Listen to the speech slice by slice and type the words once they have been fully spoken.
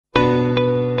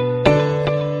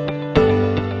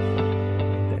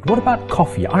what about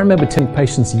coffee? I remember telling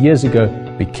patients years ago,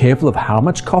 be careful of how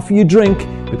much coffee you drink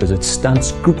because it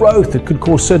stunts growth. It could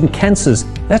cause certain cancers.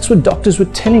 That's what doctors were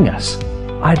telling us.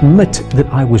 I admit that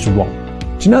I was wrong.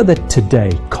 Do you know that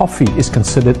today coffee is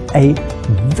considered a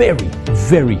very,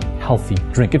 very healthy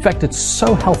drink? In fact, it's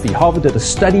so healthy. Harvard did a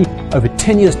study over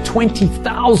 10 years,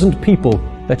 20,000 people,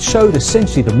 that showed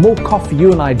essentially the more coffee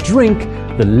you and I drink,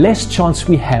 the less chance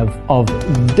we have of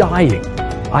dying.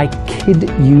 I kid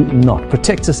you not.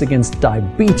 Protects us against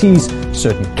diabetes,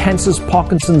 certain cancers,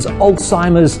 Parkinson's,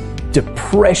 Alzheimer's,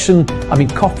 depression. I mean,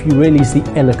 coffee really is the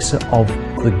elixir of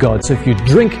the gods. So if you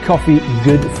drink coffee,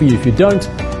 good for you. If you don't,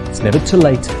 it's never too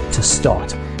late to start.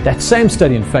 That same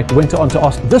study, in fact, went on to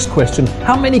ask this question: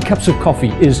 how many cups of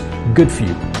coffee is good for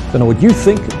you? Don't know what you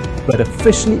think, but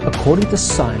officially, according to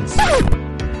science,